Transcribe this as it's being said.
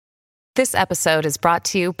This episode is brought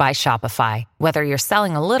to you by Shopify. Whether you're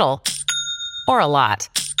selling a little or a lot,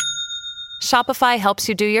 Shopify helps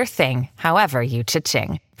you do your thing, however you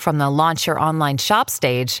cha-ching. From the launch your online shop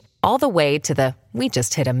stage, all the way to the we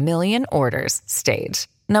just hit 1 million orders stage.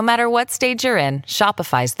 No matter what stage you're in,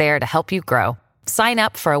 Shopify's there to help you grow. Sign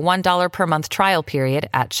up for a $1 per month trial period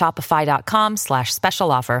at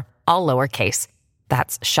shopify.com/special offer, all lowercase.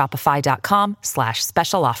 That's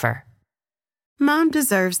shopify.com/special offer. Mom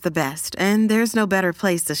deserves the best, and there's no better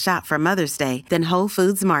place to shop for Mother's Day than Whole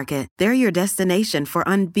Foods Market. They're your destination for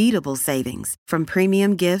unbeatable savings, from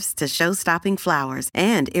premium gifts to show-stopping flowers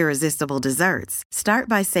and irresistible desserts. Start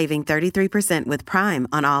by saving 33% with Prime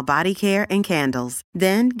on all body care and candles.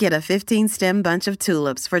 Then get a 15-stem bunch of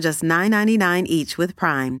tulips for just $9.99 each with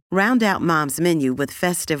Prime. Round out Mom's menu with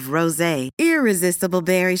festive rosé, irresistible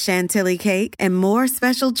berry chantilly cake, and more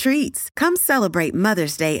special treats. Come celebrate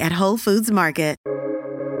Mother's Day at Whole Foods Market.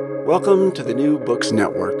 Welcome to the New Books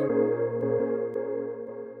Network.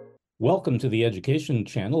 Welcome to the education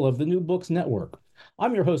channel of the New Books Network.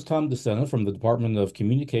 I'm your host, Tom DeSena from the Department of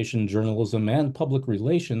Communication, Journalism, and Public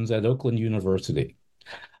Relations at Oakland University.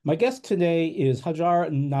 My guest today is Hajar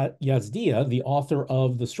Yazdiha, the author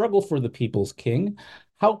of The Struggle for the People's King: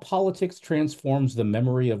 How Politics Transforms the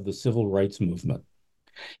Memory of the Civil Rights Movement.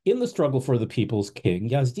 In The Struggle for the People's King,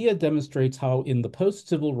 Yazdiha demonstrates how in the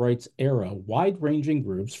post-civil rights era, wide-ranging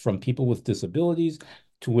groups from people with disabilities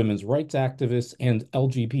to women's rights activists and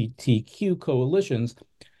LGBTQ coalitions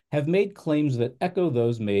have made claims that echo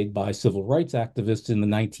those made by civil rights activists in the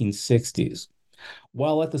 1960s.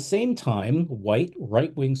 While at the same time, white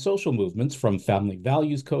right-wing social movements from family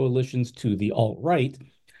values coalitions to the alt-right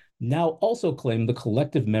now also claim the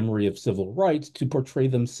collective memory of civil rights to portray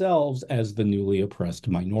themselves as the newly oppressed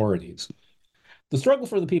minorities. The Struggle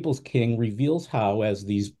for the People's King reveals how, as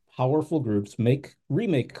these powerful groups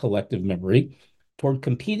remake collective memory toward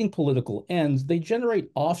competing political ends, they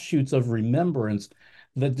generate offshoots of remembrance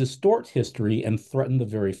that distort history and threaten the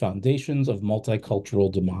very foundations of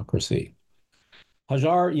multicultural democracy.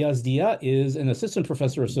 Hajar Yazdiha is an assistant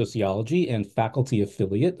professor of sociology and faculty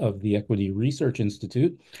affiliate of the Equity Research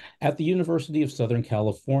Institute at the University of Southern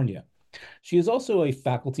California. She is also a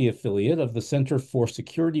faculty affiliate of the Center for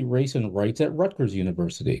Security, Race, and Rights at Rutgers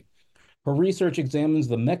University. Her research examines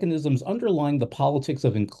the mechanisms underlying the politics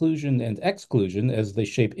of inclusion and exclusion as they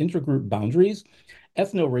shape intergroup boundaries,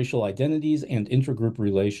 ethno-racial identities, and intergroup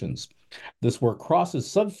relations. This work crosses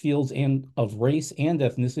subfields of race and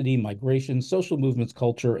ethnicity, migration, social movements,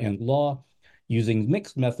 culture, and law, using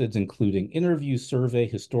mixed methods including interview, survey,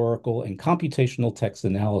 historical, and computational text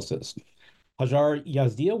analysis. Hajar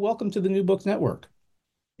Yazdiha, welcome to the New Books Network.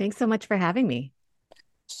 Thanks so much for having me.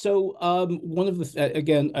 So one of the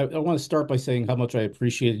again, I want to start by saying how much I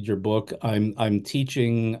appreciated your book. I'm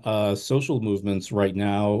teaching social movements right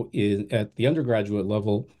now at the undergraduate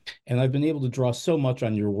level, and I've been able to draw so much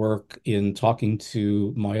on your work in talking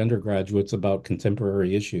to my undergraduates about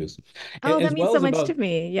contemporary issues. Oh, that means so much to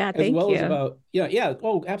me. Yeah, thank you.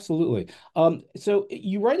 Oh, absolutely. So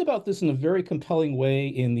you write about this in a very compelling way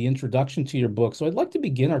in the introduction to your book. So I'd like to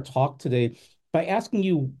begin our talk today by asking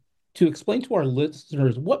you to explain to our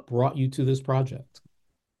listeners what brought you to this project.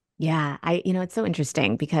 Yeah, it's so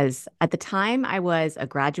interesting because at the time I was a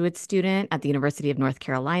graduate student at the University of North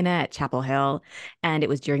Carolina at Chapel Hill, and it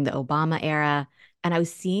was during the Obama era. And I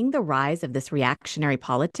was seeing the rise of this reactionary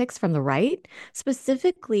politics from the right,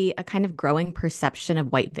 specifically a kind of growing perception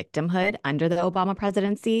of white victimhood under the Obama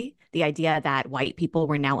presidency, the idea that white people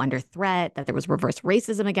were now under threat, that there was reverse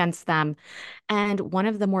racism against them. And one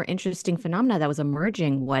of the more interesting phenomena that was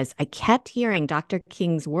emerging was I kept hearing Dr.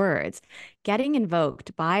 King's words getting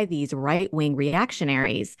invoked by these right-wing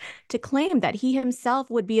reactionaries to claim that he himself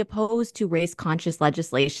would be opposed to race-conscious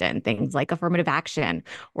legislation, things like affirmative action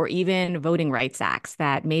or even voting rights acts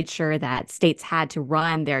that made sure that states had to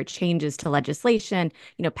run their changes to legislation,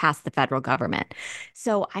 past the federal government.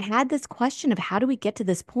 So I had this question of how do we get to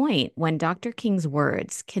this point when Dr. King's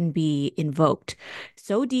words can be invoked,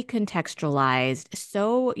 so decontextualized,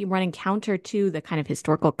 so running counter to the kind of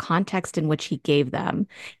historical context in which he gave them,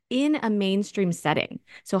 in a mainstream setting.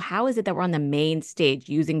 So how is it that we're on the main stage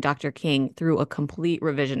using Dr. King through a complete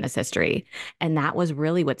revisionist history? And that was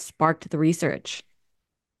really what sparked the research.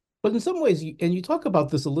 But in some ways, and you talk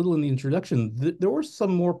about this a little in the introduction, there were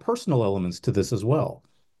some more personal elements to this as well.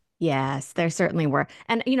 Yes, there certainly were.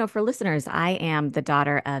 And, for listeners, I am the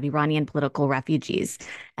daughter of Iranian political refugees,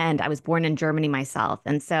 and I was born in Germany myself.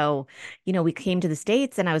 And so, we came to the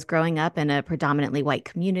States, and I was growing up in a predominantly white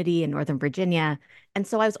community in Northern Virginia. And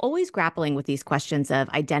so I was always grappling with these questions of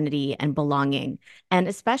identity and belonging, and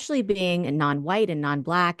especially being non-white and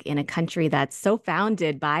non-Black in a country that's so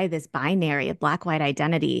founded by this binary of Black-white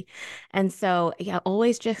identity. And so, yeah,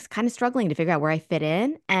 always just kind of struggling to figure out where I fit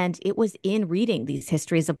in. And it was in reading these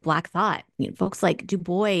histories of Black thought, folks like Du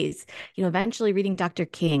Bois, eventually reading Dr.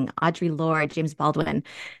 King, Audre Lorde, James Baldwin.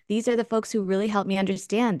 These are the folks who really helped me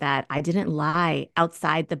understand that I didn't lie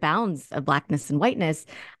outside the bounds of Blackness and whiteness.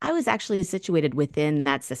 I was actually situated within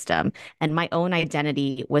that system, and my own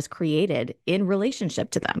identity was created in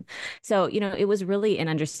relationship to them. So, it was really in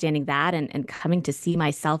understanding that and coming to see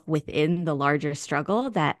myself within the larger struggle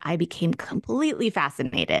that I became completely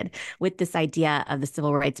fascinated with this idea of the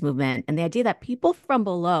civil rights movement and the idea that people from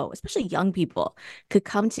below, especially young people, could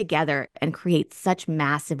come together and create such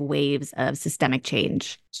massive waves of systemic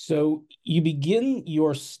change. So you begin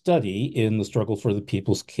your study in The Struggle for the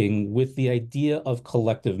People's King with the idea of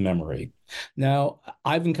collective memory. Now,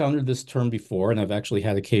 I've encountered this term before, and I've actually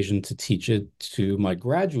had occasion to teach it to my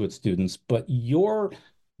graduate students, but your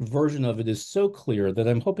version of it is so clear that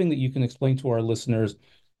I'm hoping that you can explain to our listeners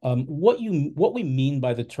what we mean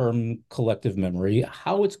by the term collective memory,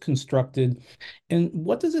 how it's constructed, and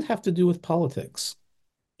what does it have to do with politics?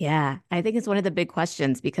 Yeah, I think it's one of the big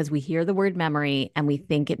questions because we hear the word memory and we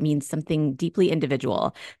think it means something deeply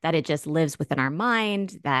individual, that it just lives within our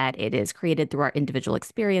mind, that it is created through our individual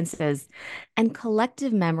experiences. And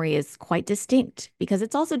collective memory is quite distinct because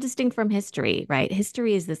it's also distinct from history, right?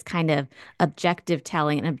 History is this kind of objective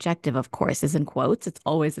telling, and objective, of course, is in quotes. It's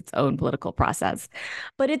always its own political process.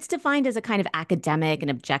 But it's defined as a kind of academic and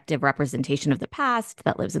objective representation of the past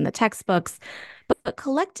that lives in the textbooks. But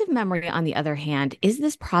collective memory, on the other hand, is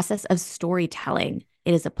this process of storytelling.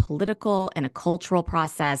 It is a political and a cultural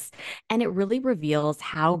process, and it really reveals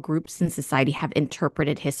how groups in society have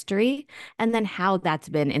interpreted history and then how that's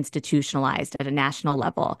been institutionalized at a national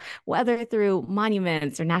level, whether through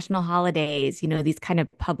monuments or national holidays, these kind of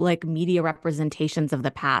public media representations of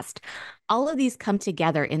the past. All of these come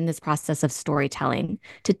together in this process of storytelling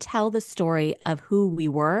to tell the story of who we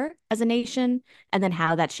were as a nation and then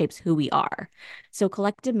how that shapes who we are. So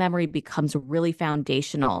collective memory becomes really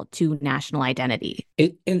foundational to national identity.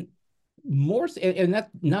 And more, and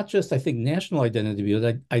that not just, I think, national identity,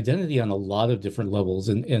 but identity on a lot of different levels.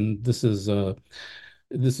 And this is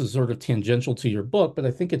sort of tangential to your book, but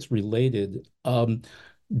I think it's related.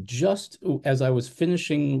 Just as I was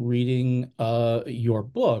finishing reading your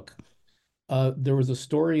book, there was a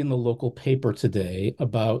story in the local paper today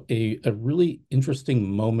about a really interesting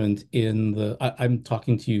moment I'm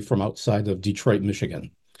talking to you from outside of Detroit,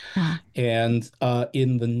 Michigan. And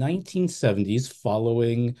in the 1970s,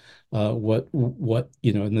 following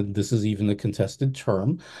and this is even a contested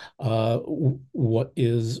term, what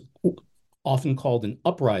is often called an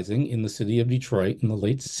uprising in the city of Detroit in the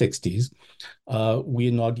late 60s, we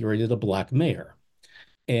inaugurated a Black mayor.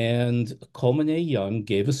 And Coleman A. Young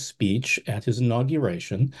gave a speech at his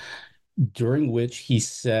inauguration during which he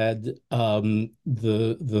said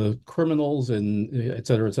the criminals and et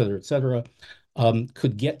cetera, et cetera, et cetera,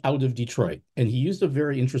 could get out of Detroit. And he used a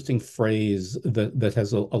very interesting phrase that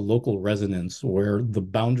has a local resonance, where the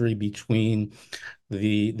boundary between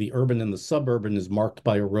the urban and the suburban is marked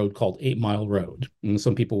by a road called 8 Mile Road. And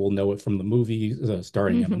some people will know it from the movie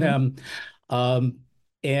starring Eminem.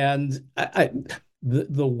 And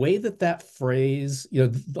the way that phrase,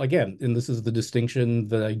 again, and this is the distinction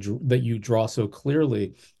that you draw so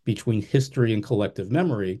clearly between history and collective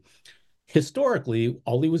memory. Historically,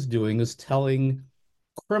 all he was doing is telling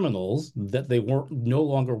criminals that they weren't no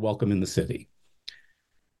longer welcome in the city.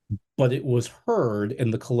 But it was heard,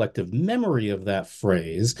 and the collective memory of that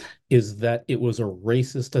phrase is that it was a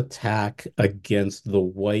racist attack against the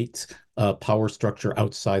white power structure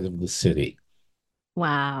outside of the city.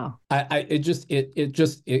 Wow. It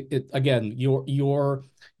again, your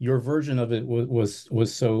version of it was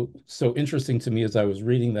so interesting to me as I was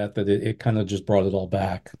reading that it kind of just brought it all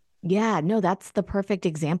back. Yeah, no, that's the perfect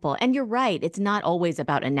example. And you're right. It's not always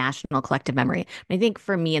about a national collective memory. I think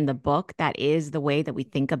for me in the book, that is the way that we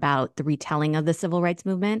think about the retelling of the civil rights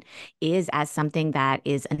movement, is as something that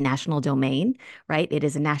is a national domain, right? It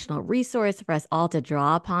is a national resource for us all to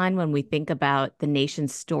draw upon when we think about the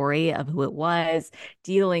nation's story of who it was,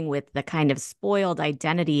 dealing with the kind of spoiled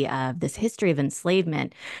identity of this history of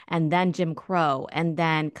enslavement, and then Jim Crow, and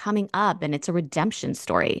then coming up, and it's a redemption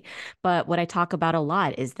story. But what I talk about a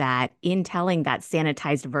lot is that in telling that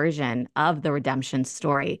sanitized version of the redemption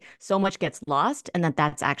story, so much gets lost, and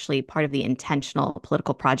that's actually part of the intentional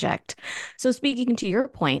political project. So speaking to your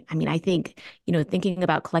point, I mean, I think, thinking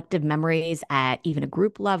about collective memories at even a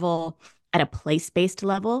group level, at a place-based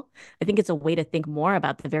level. I think it's a way to think more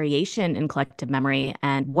about the variation in collective memory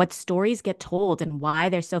and what stories get told and why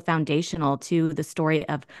they're so foundational to the story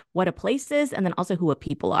of what a place is and then also who a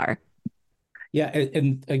people are. Yeah,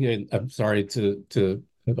 and again, I'm sorry to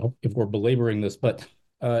if we're belaboring this, but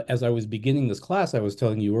as I was beginning this class, I was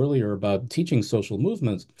telling you earlier about teaching social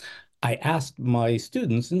movements. I asked my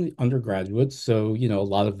students and undergraduates, so a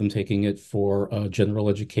lot of them taking it for general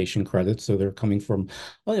education credits, so they're coming from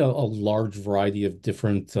a large variety of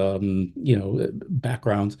different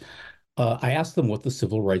backgrounds. I asked them what the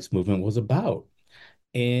civil rights movement was about,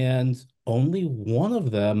 and only one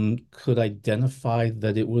of them could identify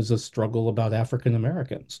that it was a struggle about African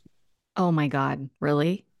Americans. Oh my God,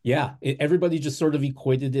 really? Yeah, everybody just sort of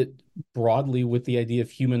equated it broadly with the idea of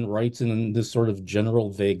human rights in this sort of general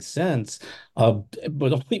vague sense. But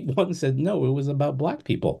only one said no, it was about Black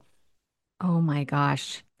people. Oh my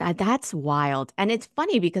gosh. That's wild. And it's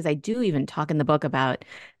funny because I do even talk in the book about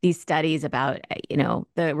these studies about,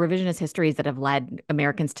 the revisionist histories that have led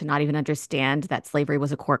Americans to not even understand that slavery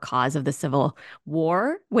was a core cause of the Civil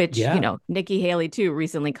War, which, Yeah, Nikki Haley too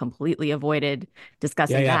recently completely avoided yeah,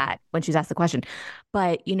 discussing yeah. that when she's asked the question.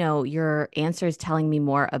 But, your answer is telling me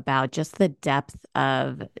more about just the depth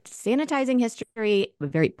of sanitizing history, a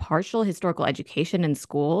very partial historical education in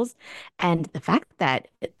schools, and the fact that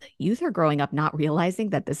youth are growing up not realizing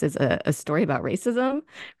that this is a story about racism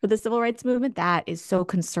for the civil rights movement. That is so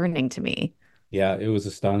concerning to me. Yeah, it was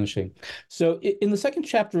astonishing. So, in the second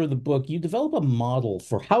chapter of the book, you develop a model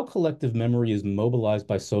for how collective memory is mobilized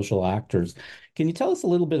by social actors. Can you tell us a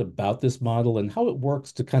little bit about this model and how it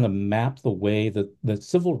works to kind of map the way that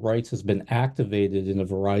civil rights has been activated in a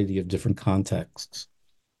variety of different contexts?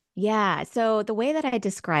 Yeah. So the way that I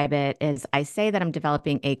describe it is I say that I'm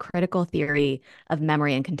developing a critical theory of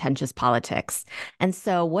memory and contentious politics. And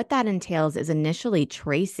so what that entails is initially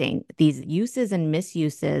tracing these uses and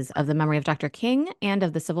misuses of the memory of Dr. King and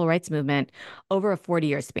of the civil rights movement over a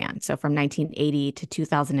 40-year span. So from 1980 to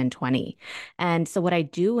 2020. And so what I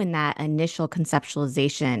do in that initial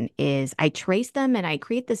conceptualization is I trace them and I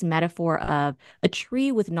create this metaphor of a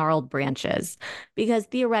tree with gnarled branches, because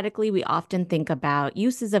theoretically we often think about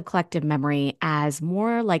uses of collective memory as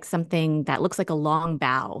more like something that looks like a long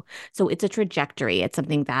bow. So it's a trajectory. It's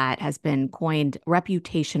something that has been coined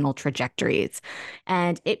reputational trajectories.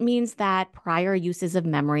 And it means that prior uses of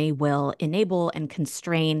memory will enable and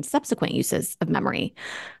constrain subsequent uses of memory.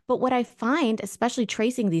 But what I find, especially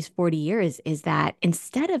tracing these 40 years, is that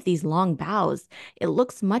instead of these long boughs, it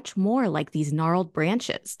looks much more like these gnarled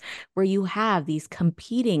branches, where you have these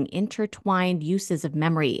competing, intertwined uses of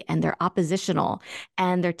memory, and they're oppositional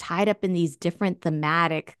and they're tied up in these different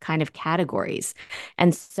thematic kind of categories.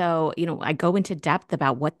 And so, I go into depth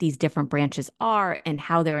about what these different branches are and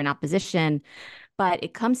how they're in opposition, but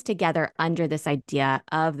it comes together under this idea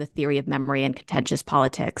of the theory of memory and contentious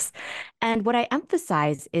politics. And what I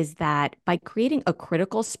emphasize is that by creating a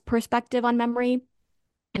critical perspective on memory,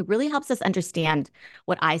 it really helps us understand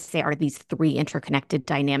what I say are these three interconnected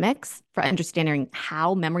dynamics for understanding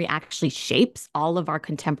how memory actually shapes all of our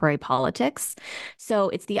contemporary politics. So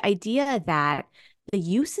it's the idea that the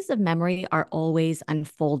uses of memory are always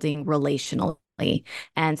unfolding relationally.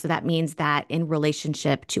 And so that means that in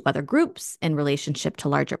relationship to other groups, in relationship to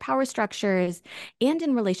larger power structures, and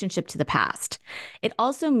in relationship to the past. It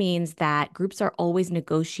also means that groups are always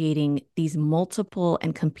negotiating these multiple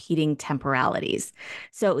and competing temporalities.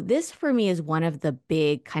 So this for me is one of the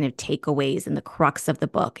big kind of takeaways and the crux of the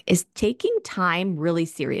book is taking time really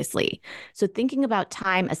seriously. So thinking about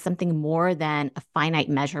time as something more than a finite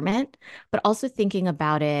measurement, but also thinking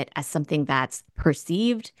about it as something that's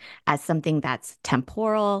perceived, as something that's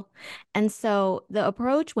temporal. And so the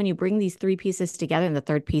approach when you bring these three pieces together, and the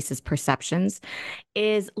third piece is perceptions,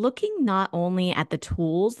 is looking not only at the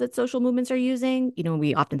tools that social movements are using,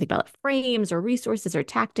 we often think about frames or resources or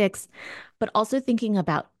tactics, but also thinking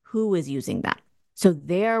about who is using them. So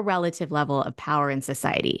their relative level of power in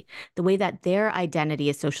society, the way that their identity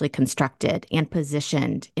is socially constructed and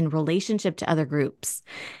positioned in relationship to other groups.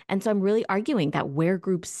 And so I'm really arguing that where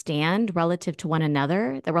groups stand relative to one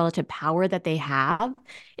another, the relative power that they have,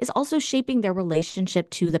 is also shaping their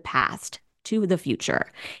relationship to the past, to the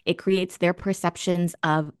future. It creates their perceptions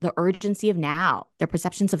of the urgency of now, their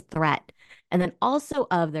perceptions of threat, and then also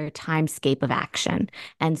of their timescape of action.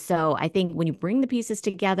 And so I think when you bring the pieces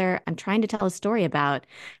together, I'm trying to tell a story about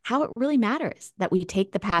how it really matters that we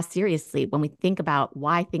take the past seriously when we think about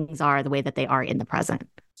why things are the way that they are in the present.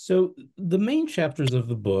 So the main chapters of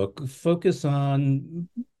the book focus on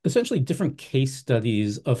essentially different case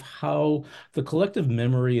studies of how the collective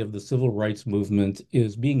memory of the civil rights movement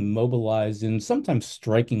is being mobilized in sometimes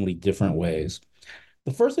strikingly different ways.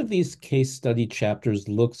 The first of these case study chapters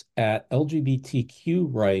looks at LGBTQ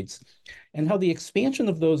rights and how the expansion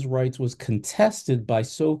of those rights was contested by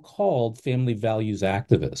so-called family values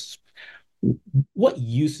activists. What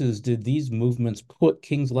uses did these movements put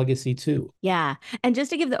King's legacy to? Yeah. And just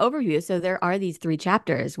to give the overview, so there are these three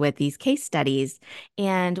chapters with these case studies.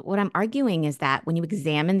 And what I'm arguing is that when you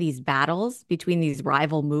examine these battles between these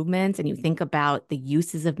rival movements and you think about the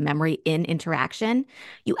uses of memory in interaction,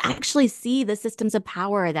 you actually see the systems of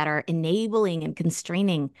power that are enabling and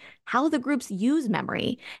constraining how the groups use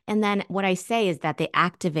memory. And then what I say is that they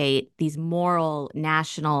activate these moral,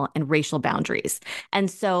 national, and racial boundaries. And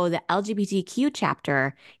so the LGBTQ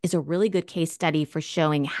chapter is a really good case study for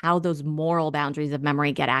showing how those moral boundaries of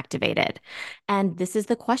memory get activated. And this is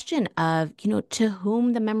the question of, to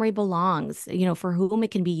whom the memory belongs, for whom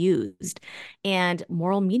it can be used. And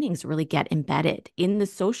moral meanings really get embedded in the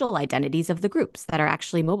social identities of the groups that are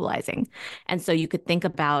actually mobilizing. And so you could think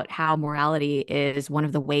about how morality is one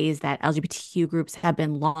of the ways that LGBTQ groups have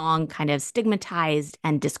been long kind of stigmatized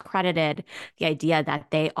and discredited, the idea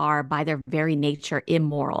that they are by their very nature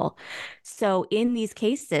immoral. So in these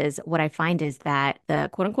cases, what I find is that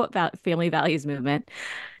the quote unquote family values movement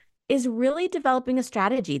is really developing a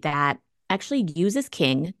strategy that actually uses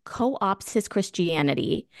King, co-opts his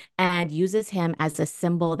Christianity, and uses him as a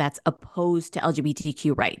symbol that's opposed to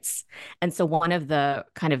LGBTQ rights. And so one of the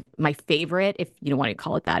kind of my favorite, if you don't want to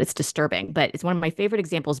call it that, it's disturbing, but it's one of my favorite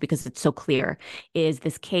examples because it's so clear, is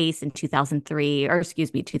this case in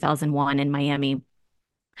 2001 in Miami.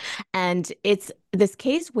 And it's this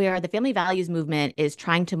case where the family values movement is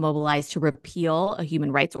trying to mobilize to repeal a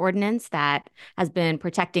human rights ordinance that has been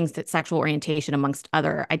protecting sexual orientation amongst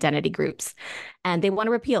other identity groups. And they want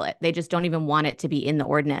to repeal it. They just don't even want it to be in the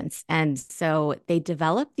ordinance. And so they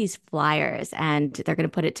develop these flyers and they're going to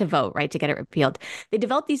put it to vote, right, to get it repealed. They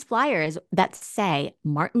develop these flyers that say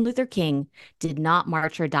Martin Luther King did not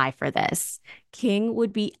march or die for this. King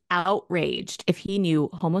would be outraged if he knew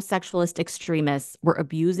homosexualist extremists were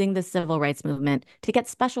abusing the civil rights movement to get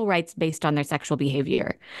special rights based on their sexual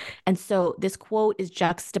behavior. And so this quote is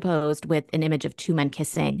juxtaposed with an image of two men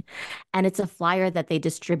kissing. And it's a flyer that they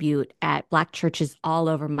distribute at Black churches all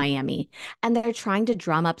over Miami. And they're trying to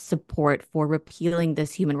drum up support for repealing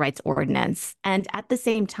this human rights ordinance. And at the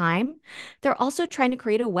same time, they're also trying to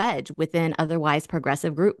create a wedge within otherwise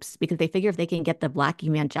progressive groups because they figure if they can get the Black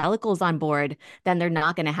evangelicals on board, then they're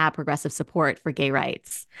not going to have progressive support for gay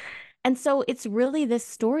rights. And so it's really this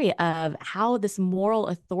story of how this moral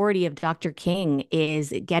authority of Dr. King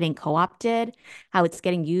is getting co-opted, how it's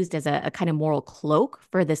getting used as a kind of moral cloak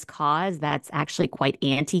for this cause that's actually quite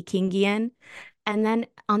anti-Kingian. And then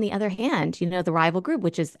on the other hand, the rival group,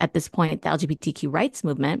 which is at this point the LGBTQ rights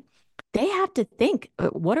movement, they have to think,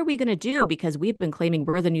 what are we going to do? Because we've been claiming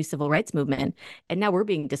we're the new civil rights movement, and now we're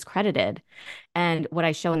being discredited. And what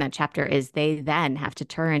I show in that chapter is they then have to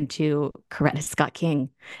turn to Coretta Scott King.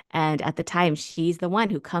 And at the time, she's the one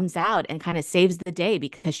who comes out and kind of saves the day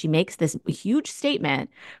because she makes this huge statement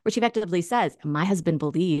where she effectively says, my husband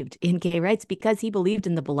believed in gay rights because he believed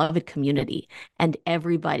in the beloved community, and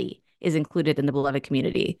everybody is included in the beloved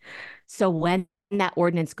community. So when that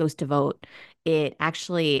ordinance goes to vote, it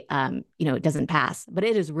actually, it doesn't pass, but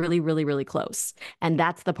it is really, really, really close. And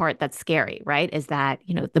that's the part that's scary, right? Is that,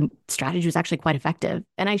 the strategy was actually quite effective.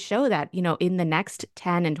 And I show that, in the next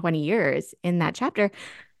 10 and 20 years in that chapter,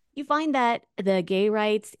 you find that the gay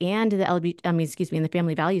rights and the and the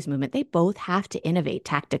family values movement, they both have to innovate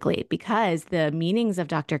tactically because the meanings of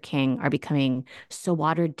Dr. King are becoming so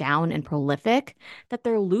watered down and prolific that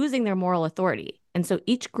they're losing their moral authority. And so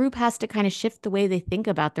each group has to kind of shift the way they think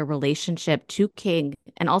about their relationship to King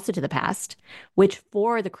and also to the past, which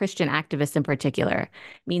for the Christian activists in particular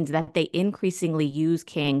means that they increasingly use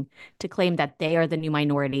King to claim that they are the new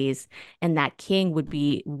minorities and that King would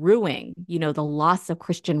be ruining, the loss of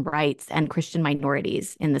Christian rights and Christian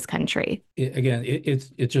minorities in this country.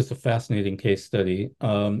 It's just a fascinating case study.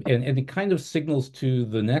 And it kind of signals to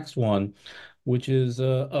the next one, which is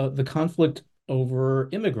the conflict over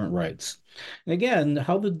immigrant rights. And again,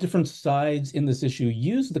 how the different sides in this issue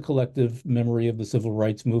use the collective memory of the civil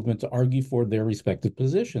rights movement to argue for their respective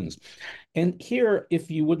positions. And here, if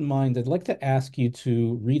you wouldn't mind, I'd like to ask you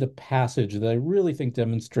to read a passage that I really think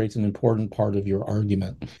demonstrates an important part of your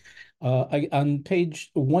argument. On page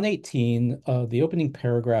 118, the opening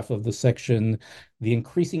paragraph of the section, The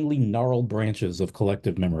Increasingly Gnarled Branches of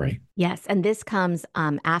Collective Memory. Yes, and this comes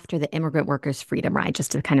after the immigrant workers' freedom ride,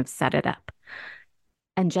 just to kind of set it up.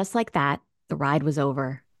 And just like that, the ride was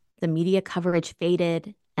over. the media coverage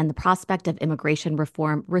faded, and the prospect of immigration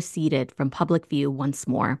reform receded from public view once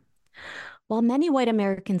more. While many white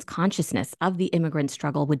Americans' consciousness of the immigrant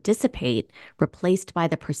struggle would dissipate, replaced by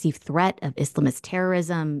the perceived threat of Islamist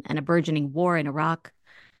terrorism and a burgeoning war in Iraq,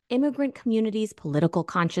 immigrant communities' political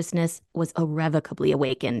consciousness was irrevocably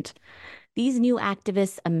awakened. These new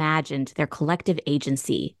activists imagined their collective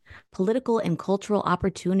agency, political and cultural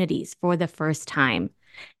opportunities for the first time,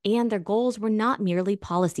 and their goals were not merely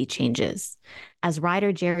policy changes. As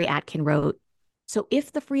writer Jerry Atkin wrote, "So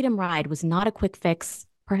if the Freedom Ride was not a quick fix,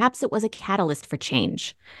 perhaps it was a catalyst for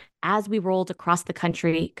change. As we rolled across the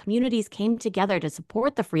country, communities came together to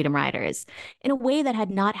support the Freedom Riders in a way that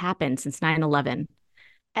had not happened since 9/11.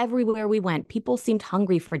 Everywhere we went, people seemed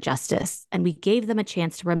hungry for justice, and we gave them a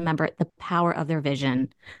chance to remember the power of their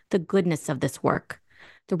vision, the goodness of this work.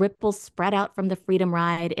 The ripples spread out from the Freedom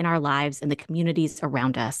Ride in our lives and the communities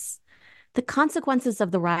around us. The consequences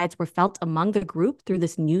of the rides were felt among the group through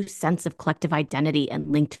this new sense of collective identity and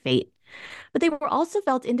linked fate. But they were also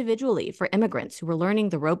felt individually for immigrants who were learning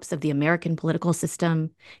the ropes of the American political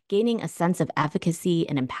system, gaining a sense of efficacy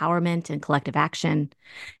and empowerment and collective action,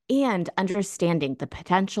 and understanding the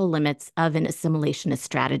potential limits of an assimilationist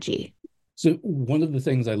strategy." So one of the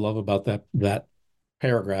things I love about that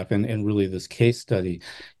paragraph and really this case study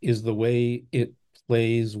is the way it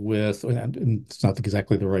plays with, and it's not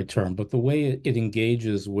exactly the right term, but the way it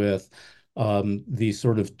engages with these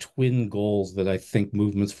sort of twin goals that I think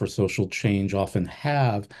movements for social change often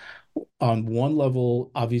have. On one level,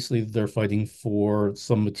 obviously, they're fighting for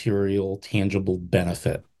some material, tangible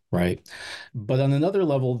benefit, right? But on another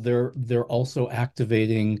level, they're also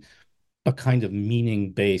activating a kind of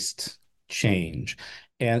meaning-based change.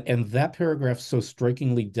 And that paragraph so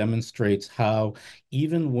strikingly demonstrates how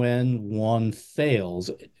even when one fails,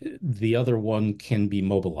 the other one can be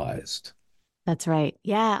mobilized. That's right.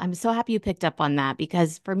 Yeah, I'm so happy you picked up on that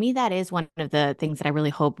because for me, that is one of the things that I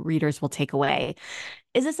really hope readers will take away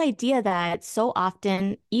is this idea that so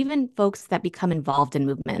often, even folks that become involved in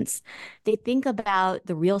movements, they think about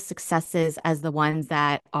the real successes as the ones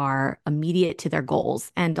that are immediate to their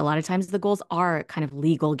goals. And a lot of times the goals are kind of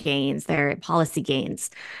legal gains, they're policy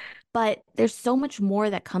gains. But there's so much more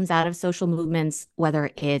that comes out of social movements, whether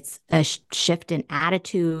it's a shift in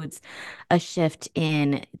attitudes, a shift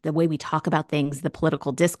in the way we talk about things, the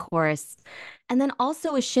political discourse, and then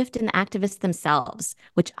also a shift in the activists themselves,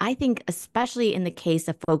 which I think, especially in the case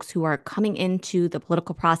of folks who are coming into the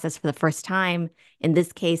political process for the first time, in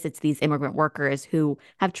this case, it's these immigrant workers who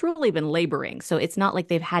have truly been laboring. So it's not like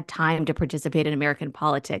they've had time to participate in American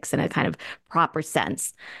politics in a kind of proper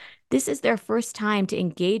sense. This is their first time to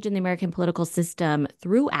engage in the American political system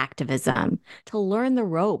through activism, to learn the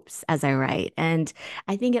ropes, as I write. And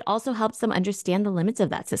I think it also helps them understand the limits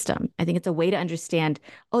of that system. I think it's a way to understand,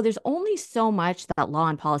 oh, there's only so much that law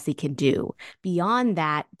and policy can do. Beyond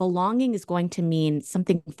that, belonging is going to mean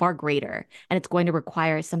something far greater. And it's going to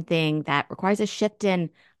require something that requires a shift in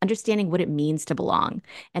understanding what it means to belong.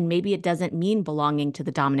 And maybe it doesn't mean belonging to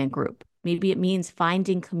the dominant group. Maybe it means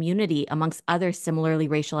finding community amongst other similarly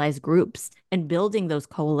racialized groups and building those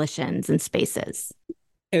coalitions and spaces.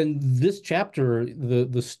 And this chapter,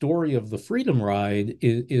 the story of the Freedom Ride,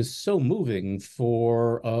 is so moving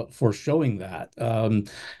for showing that.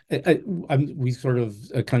 We sort of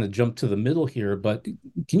kind of jumped to the middle here, but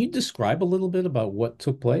can you describe a little bit about what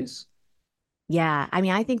took place? Yeah, I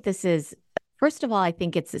mean, I think this is, first of all, I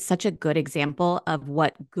think it's such a good example of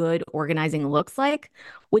what good organizing looks like,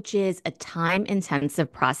 which is a time-intensive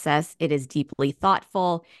process. It is deeply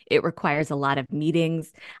thoughtful. It requires a lot of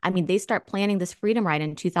meetings. I mean, they start planning this Freedom Ride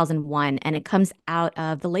in 2001, and it comes out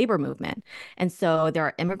of the labor movement. And so there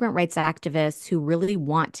are immigrant rights activists who really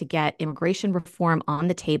want to get immigration reform on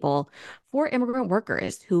the table for immigrant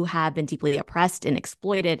workers who have been deeply oppressed and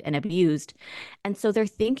exploited and abused. And so they're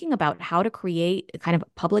thinking about how to create a kind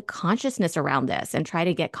of public consciousness around this and try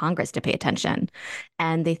to get Congress to pay attention.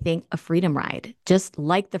 And they think a Freedom Ride, just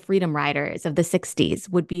like the Freedom Riders of the 60s,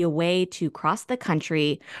 would be a way to cross the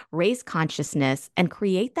country, raise consciousness, and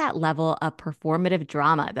create that level of performative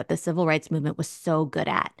drama that the civil rights movement was so good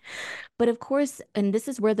at. But of course, and this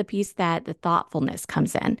is where the piece that the thoughtfulness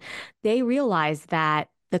comes in, they realize that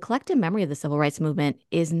the collective memory of the civil rights movement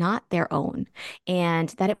is not their own and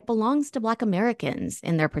that it belongs to Black Americans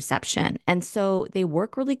in their perception. And so they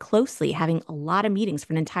work really closely, having a lot of meetings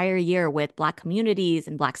for an entire year with Black communities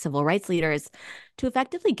and Black civil rights leaders to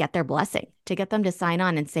effectively get their blessing, to get them to sign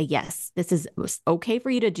on and say, yes, this is okay for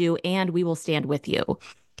you to do, and we will stand with you.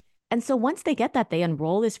 And so once they get that, they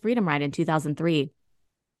unroll this Freedom Ride in 2003.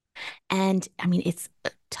 And I mean, it's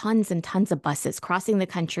tons and tons of buses crossing the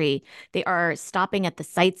country. They are stopping at the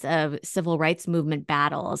sites of civil rights movement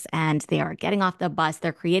battles, and they are getting off the bus.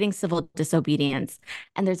 They're creating civil disobedience,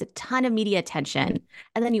 and there's a ton of media attention.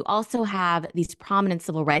 And then you also have these prominent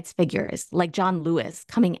civil rights figures like John Lewis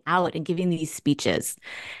coming out and giving these speeches.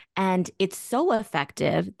 And it's so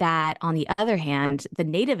effective that, on the other hand, the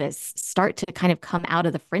nativists start to kind of come out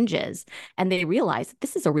of the fringes, and they realize that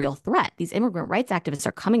this is a real threat. These immigrant rights activists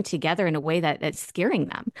are coming together in a way that's scaring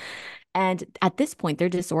them. And at this point, they're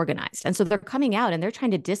disorganized. And so they're coming out and they're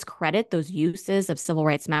trying to discredit those uses of civil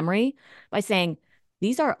rights memory by saying,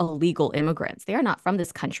 these are illegal immigrants. They are not from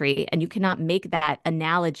this country. And you cannot make that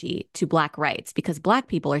analogy to Black rights because Black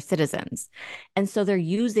people are citizens. And so they're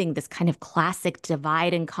using this kind of classic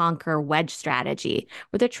divide and conquer wedge strategy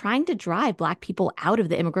where they're trying to drive Black people out of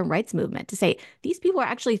the immigrant rights movement to say, these people are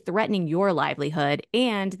actually threatening your livelihood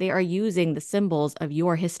and they are using the symbols of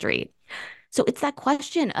your history. So it's that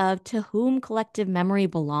question of to whom collective memory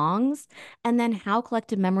belongs, and then how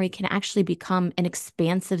collective memory can actually become an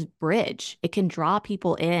expansive bridge. It can draw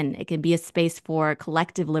people in. It can be a space for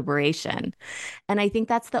collective liberation. And I think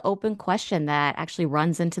that's the open question that actually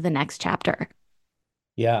runs into the next chapter.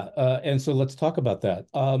 Yeah, and so let's talk about that.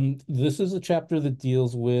 This is a chapter that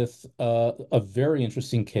deals with a very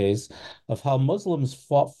interesting case of how Muslims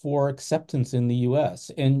fought for acceptance in the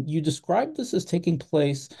U.S. And you described this as taking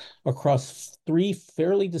place across three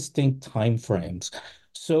fairly distinct time frames.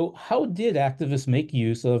 So how did activists make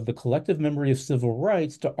use of the collective memory of civil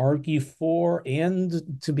rights to argue for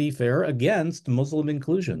and, to be fair, against Muslim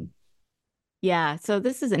inclusion? Yeah, so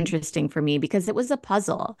this is interesting for me because it was a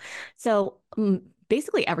puzzle. So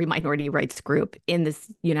basically every minority rights group in this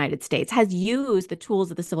United States has used the tools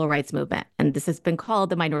of the civil rights movement. And this has been called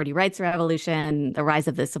the minority rights revolution, the rise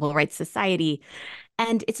of the civil rights society.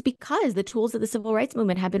 And it's because the tools of the civil rights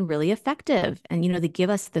movement have been really effective. And, they give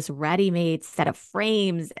us this ready-made set of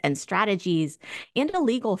frames and strategies and a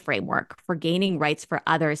legal framework for gaining rights for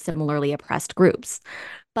other similarly oppressed groups.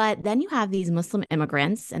 But then you have these Muslim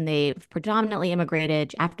immigrants, and they've predominantly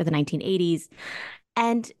immigrated after the 1980s,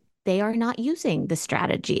 and they are not using the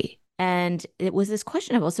strategy. And it was this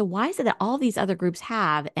question of, well, so why is it that all these other groups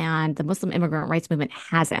have and the Muslim immigrant rights movement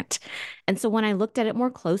hasn't? And so when I looked at it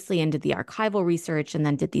more closely and did the archival research and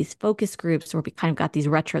then did these focus groups where we kind of got these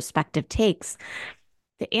retrospective takes,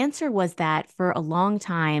 the answer was that for a long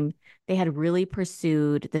time, they had really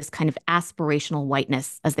pursued this kind of aspirational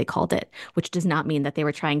whiteness, as they called it, which does not mean that they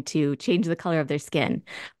were trying to change the color of their skin.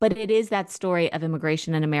 But it is that story of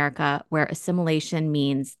immigration in America where assimilation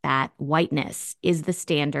means that whiteness is the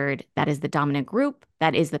standard, that is the dominant group,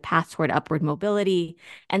 that is the path toward upward mobility.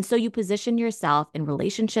 And so you position yourself in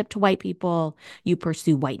relationship to white people. You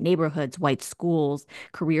pursue white neighborhoods, white schools,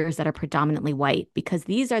 careers that are predominantly white, because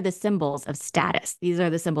these are the symbols of status. These are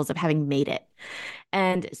the symbols of having made it.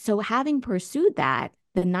 And so having pursued that,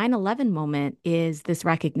 the 9/11 moment is this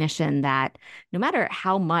recognition that no matter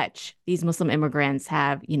how much these Muslim immigrants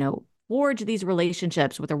have, forged these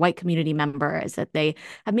relationships with their white community members, that they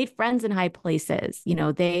have made friends in high places,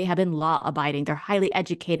 they have been law abiding, they're highly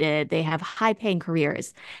educated, they have high paying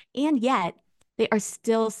careers, and yet they are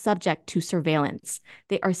still subject to surveillance.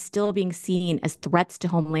 They are still being seen as threats to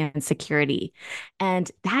homeland security.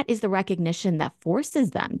 And that is the recognition that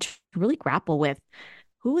forces them to really grapple with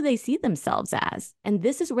who they see themselves as. And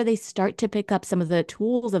this is where they start to pick up some of the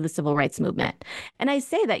tools of the civil rights movement. And I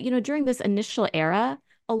say that, during this initial era,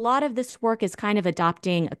 a lot of this work is kind of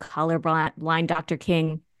adopting a colorblind Dr.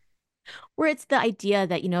 King, where it's the idea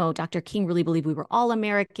that, Dr. King really believed we were all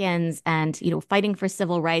Americans and, fighting for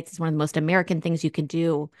civil rights is one of the most American things you can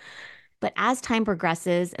do. But as time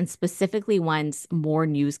progresses, and specifically once more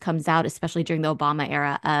news comes out, especially during the Obama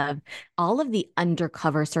era, of all of the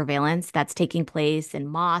undercover surveillance that's taking place in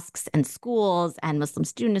mosques and schools and Muslim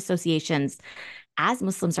student associations, as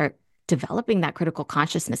Muslims are developing that critical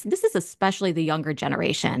consciousness. This is especially the younger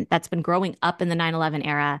generation that's been growing up in the 9/11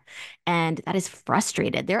 era and that is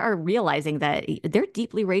frustrated. They are realizing that they're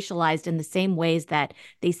deeply racialized in the same ways that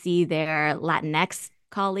they see their Latinx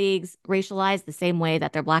colleagues racialized, the same way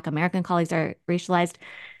that their Black American colleagues are racialized.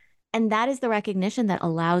 And that is the recognition that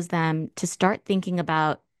allows them to start thinking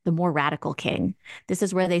about the more radical king. This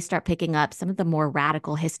is where they start picking up some of the more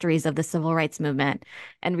radical histories of the civil rights movement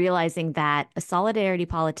and realizing that a solidarity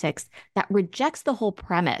politics that rejects the whole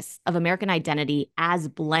premise of American identity as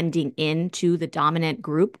blending into the dominant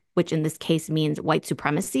group, which in this case means white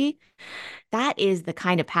supremacy, that is the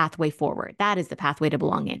kind of pathway forward. That is the pathway to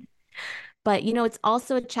belonging. But, it's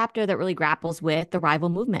also a chapter that really grapples with the rival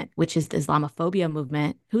movement, which is the Islamophobia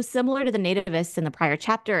movement, who's similar to the nativists in the prior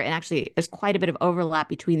chapter. And actually, there's quite a bit of overlap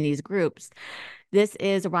between these groups. This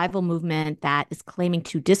is a rival movement that is claiming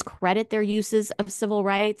to discredit their uses of civil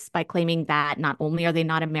rights by claiming that not only are they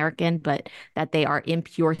not American, but that they are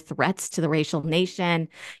impure threats to the racial nation,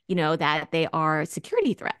 that they are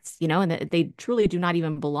security threats, and that they truly do not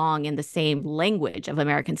even belong in the same language of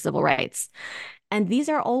American civil rights. And these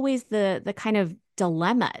are always the kind of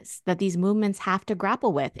dilemmas that these movements have to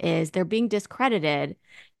grapple with is they're being discredited.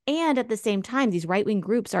 And at the same time, these right-wing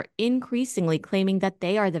groups are increasingly claiming that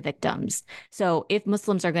they are the victims. So if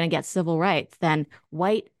Muslims are going to get civil rights, then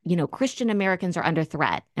white, Christian Americans are under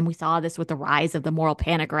threat. And we saw this with the rise of the moral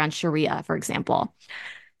panic around Sharia, for example.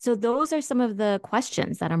 So those are some of the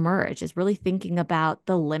questions that emerge, is really thinking about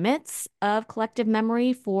the limits of collective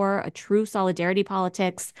memory for a true solidarity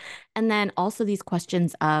politics, and then also these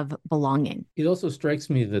questions of belonging. It also strikes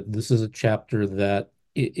me that this is a chapter that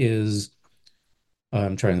is,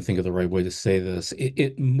 I'm trying to think of the right way to say this.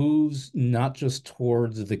 It moves not just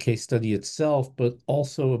towards the case study itself, but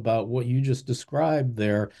also about what you just described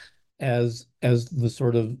there as the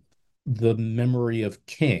sort of the memory of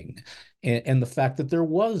King, and the fact that there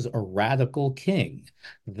was a radical king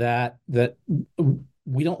that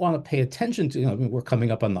we don't want to pay attention to. I mean, we're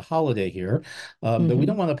coming up on the holiday here, that we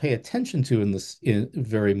don't want to pay attention to in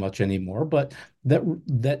very much anymore, but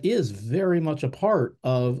that is very much a part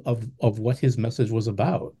of what his message was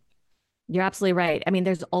about. You're absolutely right. I mean,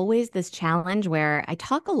 there's always this challenge where I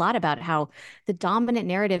talk a lot about how the dominant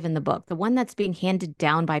narrative in the book, the one that's being handed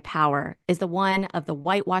down by power, is the one of the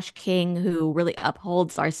whitewashed king who really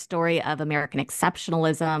upholds our story of American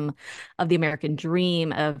exceptionalism, of the American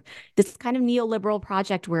dream, of this kind of neoliberal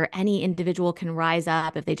project where any individual can rise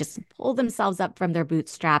up if they just pull themselves up from their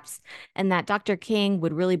bootstraps, and that Dr. King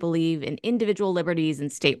would really believe in individual liberties and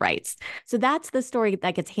state rights. So that's the story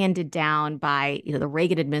that gets handed down by, the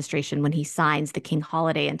Reagan administration when he signs the King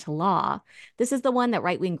holiday into law. This is the one that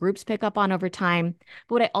right-wing groups pick up on over time.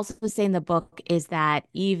 But what I also say in the book is that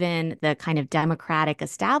even the kind of democratic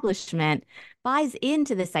establishment buys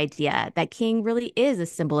into this idea that King really is a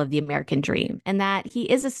symbol of the American dream, and that he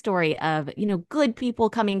is a story of, good people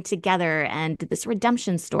coming together and this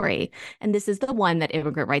redemption story. And this is the one that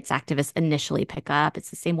immigrant rights activists initially pick up.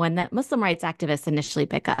 It's the same one that Muslim rights activists initially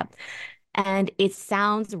pick up. And it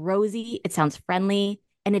sounds rosy, it sounds friendly,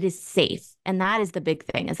 and it is safe. And that is the big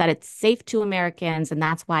thing, is that it's safe to Americans, and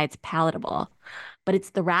that's why it's palatable. But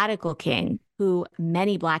it's the radical king who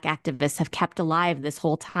many Black activists have kept alive this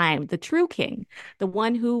whole time, the true king, the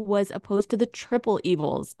one who was opposed to the triple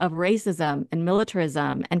evils of racism and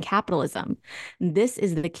militarism and capitalism. And this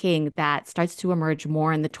is the king that starts to emerge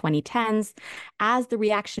more in the 2010s as the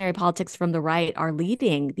reactionary politics from the right are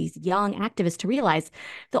leading these young activists to realize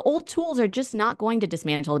the old tools are just not going to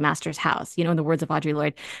dismantle the master's house, in the words of Audre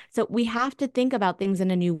Lorde. So we have to think about things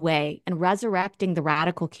in a new way, and resurrecting the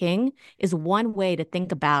radical king is one way to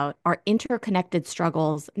think about our interconnected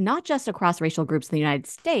struggles, not just across racial groups in the United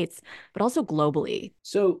States, but also globally.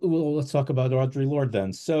 So, well, let's talk about Audre Lorde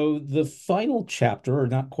then. So the final chapter, or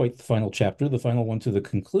not quite the final chapter, the final one to the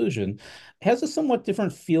conclusion, has a somewhat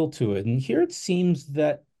different feel to it. And here it seems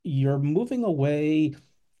that you're moving away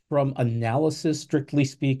from analysis, strictly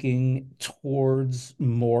speaking, towards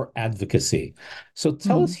more advocacy. So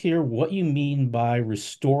tell us here what you mean by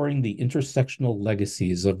restoring the intersectional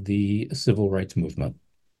legacies of the civil rights movement.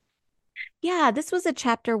 Yeah, this was a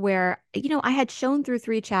chapter where, I had shown through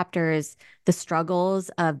 3 chapters the struggles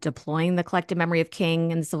of deploying the collective memory of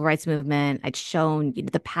King and the civil rights movement. I'd shown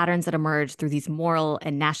the patterns that emerged through these moral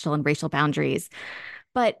and national and racial boundaries.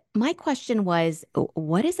 But my question was,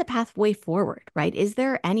 what is a pathway forward, right? Is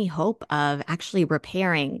there any hope of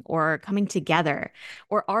repairing or coming together?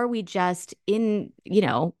 Or are we just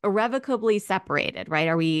irrevocably separated, right?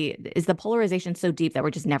 Is the polarization so deep that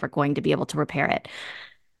we're just never going to be able to repair it?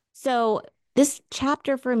 So this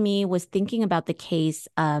chapter for me was thinking about the case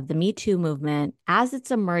of the Me Too movement as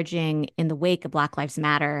it's emerging in the wake of Black Lives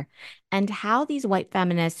Matter, and how these white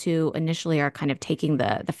feminists who initially are kind of taking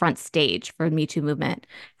the front stage for the Me Too movement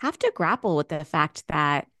have to grapple with the fact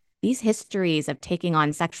that these histories of taking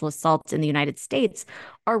on sexual assaults in the United States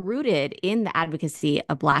are rooted in the advocacy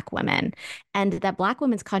of Black women, and that Black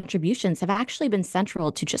women's contributions have actually been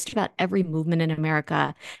central to just about every movement in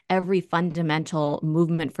America, every fundamental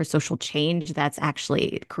movement for social change that's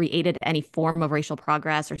actually created any form of racial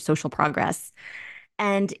progress or social progress.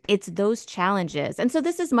 And it's those challenges. And so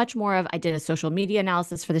this is much more of, I did a social media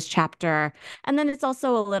analysis for this chapter. And then it's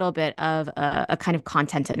also a little bit of a kind of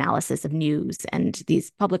content analysis of news and these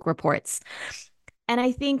public reports. And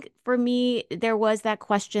I think for me, there was that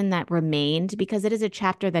question that remained, because it is a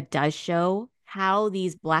chapter that does show how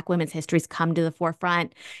these Black women's histories come to the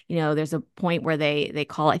forefront. There's a point where they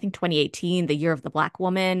call, I think, 2018 the year of the Black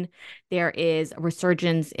woman. There is a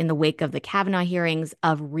resurgence in the wake of the Kavanaugh hearings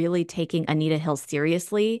of really taking Anita Hill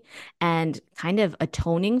seriously and kind of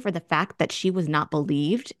atoning for the fact that she was not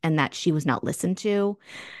believed and that she was not listened to.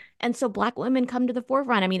 And so Black women come to the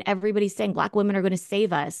forefront. I mean, everybody's saying Black women are going to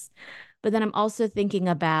save us. But then I'm also thinking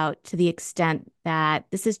about, to the extent that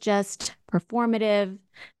this is just performative,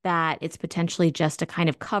 that it's potentially just a kind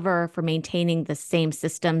of cover for maintaining the same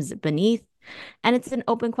systems beneath. And it's an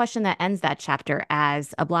open question that ends that chapter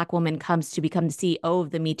as a Black woman comes to become the CEO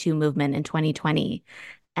of the Me Too movement in 2020.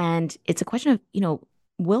 And it's a question of,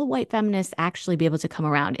 will white feminists actually be able to come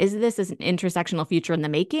around? Is this an intersectional future in the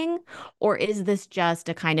making, or is this just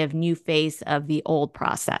a kind of new face of the old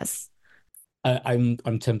process? I'm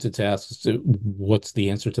tempted to ask, so what's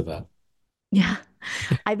the answer to that? Yeah,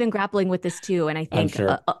 I've been grappling with this too. And I I'm think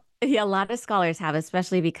sure. yeah, a lot of scholars have,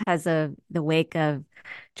 especially because of the wake of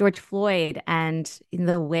George Floyd and in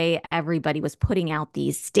the way everybody was putting out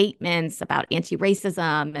these statements about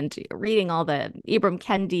anti-racism and reading all the Ibram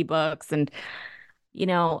Kendi books. And you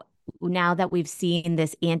know, now that we've seen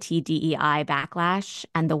this anti-DEI backlash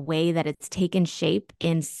and the way that it's taken shape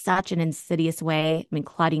in such an insidious way, I mean,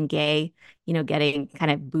 Claudine Gay, getting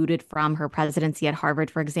kind of booted from her presidency at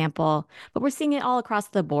Harvard, for example, but we're seeing it all across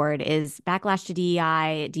the board is backlash to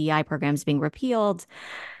DEI programs being repealed.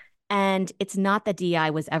 And it's not that DEI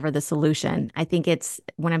was ever the solution. I think it's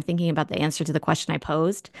when I'm thinking about the answer to the question I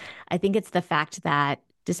posed, I think it's the fact that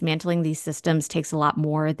dismantling these systems takes a lot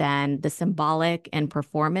more than the symbolic and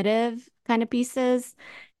performative kind of pieces.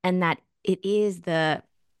 And that it is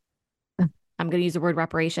I'm going to use the word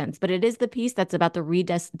reparations, but it is the piece that's about the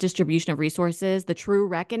redistribution of resources, the true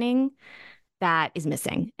reckoning that is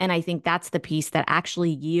missing. And I think that's the piece that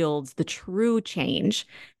actually yields the true change.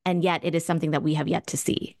 And yet it is something that we have yet to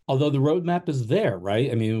see. Although the roadmap is there,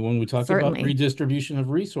 right? I mean, when we talk about Certainly. redistribution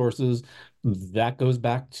of resources, that goes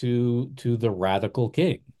back to the radical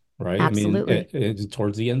king, right? I mean, Absolutely.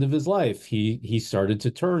 towards the end of his life, he started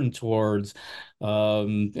to turn towards,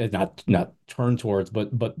 not turn towards,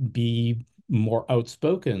 but be more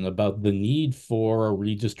outspoken about the need for a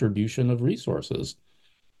redistribution of resources.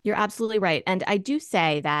 You're absolutely right. And I do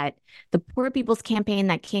say that the Poor People's Campaign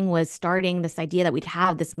that King was starting, this idea that we'd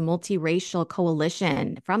have this multiracial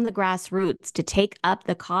coalition from the grassroots to take up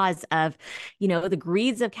the cause of, the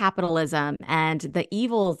greeds of capitalism and the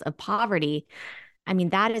evils of poverty. I mean,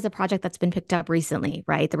 that is a project that's been picked up recently,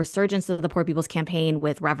 right? The resurgence of the Poor People's Campaign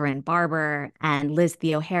with Reverend Barber and Liz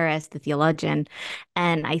Theo Harris, the theologian.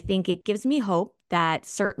 And I think it gives me hope that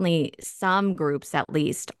certainly some groups, at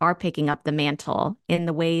least, are picking up the mantle in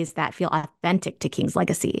the ways that feel authentic to King's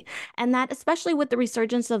legacy. And that, especially with the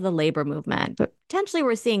resurgence of the labor movement, but potentially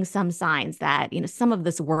we're seeing some signs that, some of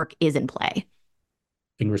this work is in play.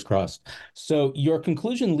 Fingers crossed. So your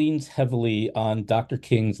conclusion leans heavily on Dr.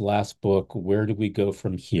 King's last book, Where Do We Go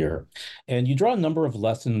From Here? And you draw a number of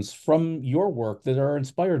lessons from your work that are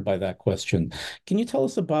inspired by that question. Can you tell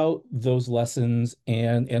us about those lessons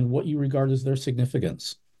and what you regard as their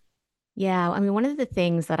significance? Yeah, I mean, one of the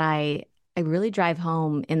things that I really drive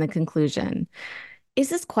home in the conclusion is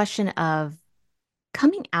this question of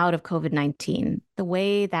coming out of COVID-19, the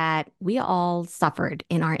way that we all suffered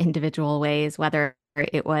in our individual ways, whether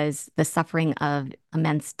it was the suffering of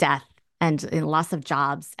immense death and loss of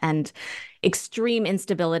jobs and extreme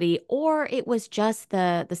instability, or it was just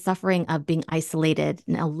the suffering of being isolated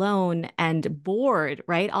and alone and bored,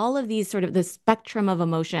 right? All of these sort of the spectrum of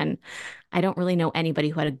emotion. I don't really know anybody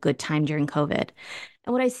who had a good time during COVID.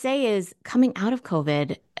 And what I say is coming out of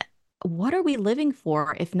COVID, what are we living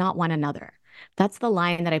for if not one another? That's the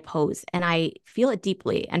line that I pose, and I feel it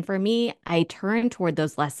deeply. And for me, I turn toward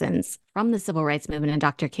those lessons from the civil rights movement and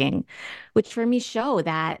Dr. King, which for me show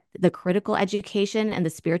that the critical education and the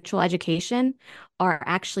spiritual education are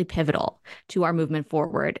actually pivotal to our movement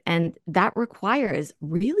forward. And that requires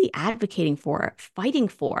really advocating for, fighting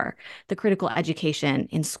for the critical education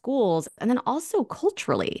in schools and then also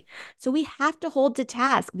culturally. So we have to hold to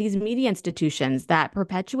task these media institutions that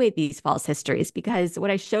perpetuate these false histories, because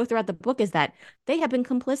what I show throughout the book is that they have been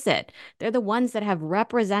complicit. They're the ones that have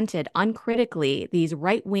represented uncritically these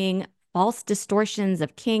right-wing false distortions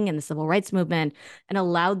of King and the civil rights movement and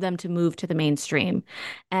allowed them to move to the mainstream.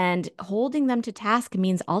 And holding them to task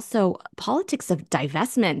means also politics of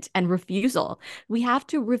divestment and refusal. We have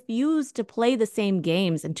to refuse to play the same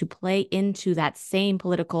games and to play into that same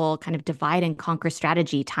political kind of divide and conquer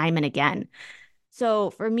strategy time and again. So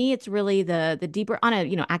for me, it's really the deeper on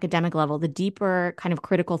a academic level, the deeper kind of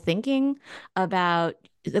critical thinking about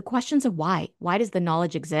the questions of why. Why does the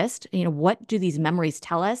knowledge exist? What do these memories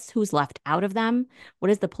tell us? Who's left out of them?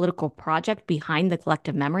 What is the political project behind the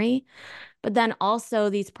collective memory? But then also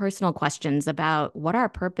these personal questions about what our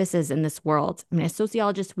purpose is in this world. I mean, as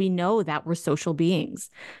sociologists, we know that we're social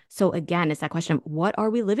beings. So again, it's that question of what are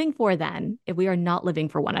we living for then if we are not living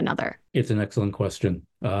for one another? It's an excellent question.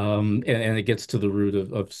 And it gets to the root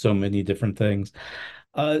of so many different things.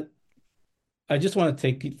 Uh, I just want to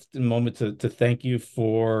take a moment to thank you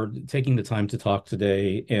for taking the time to talk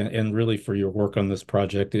today and really for your work on this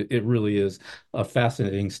project. It really is a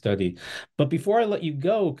fascinating study. But before I let you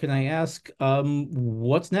go, can I ask,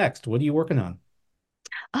 what's next? What are you working on?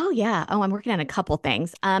 Oh yeah. Oh, I'm working on a couple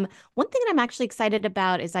things. One thing that I'm actually excited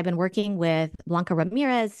about is I've been working with Blanca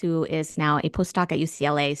Ramirez, who is now a postdoc at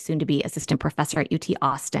UCLA, soon to be assistant professor at UT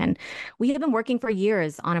Austin. We have been working for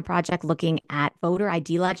years on a project looking at voter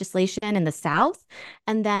ID legislation in the South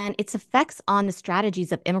and then its effects on the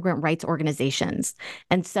strategies of immigrant rights organizations.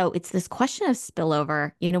 And so it's this question of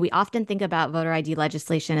spillover. We often think about voter ID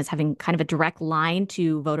legislation as having kind of a direct line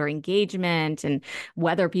to voter engagement and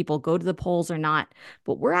whether people go to the polls or not.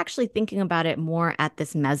 But we're actually thinking about it more at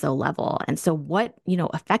this meso level. And so what,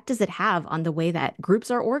 effect does it have on the way that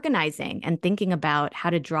groups are organizing and thinking about how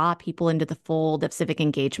to draw people into the fold of civic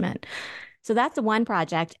engagement? So that's one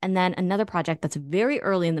project. And then another project that's very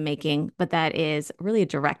early in the making, but that is really a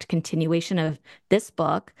direct continuation of this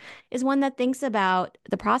book, is one that thinks about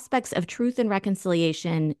the prospects of truth and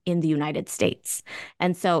reconciliation in the United States.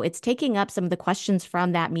 And so it's taking up some of the questions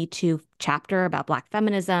from that Me Too chapter about Black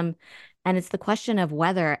feminism. And it's the question of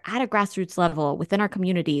whether, at a grassroots level within our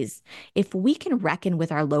communities, if we can reckon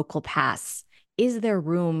with our local pasts, is there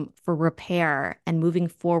room for repair and moving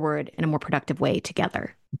forward in a more productive way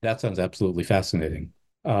together? That sounds absolutely fascinating.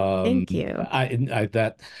 Thank you.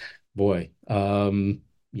 That boy,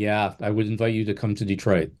 yeah, I would invite you to come to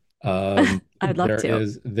Detroit. Um, I'd love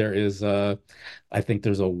to. there is I think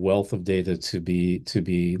there's a wealth of data to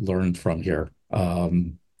be learned from here.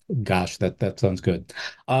 Gosh, that sounds good.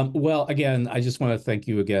 Well, again, I just want to thank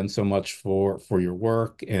you again so much for your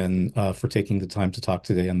work and for taking the time to talk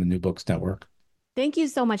today on the New Books Network. Thank you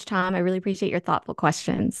so much, Tom. I really appreciate your thoughtful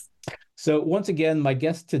questions. So once again, my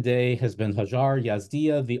guest today has been Hajar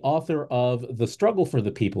Yazdiha, the author of The Struggle for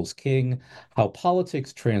the People's King, How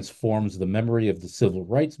Politics Transforms the Memory of the Civil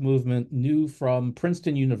Rights Movement, new from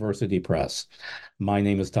Princeton University Press. My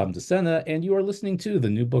name is Tom DeSena, and you are listening to the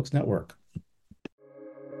New Books Network.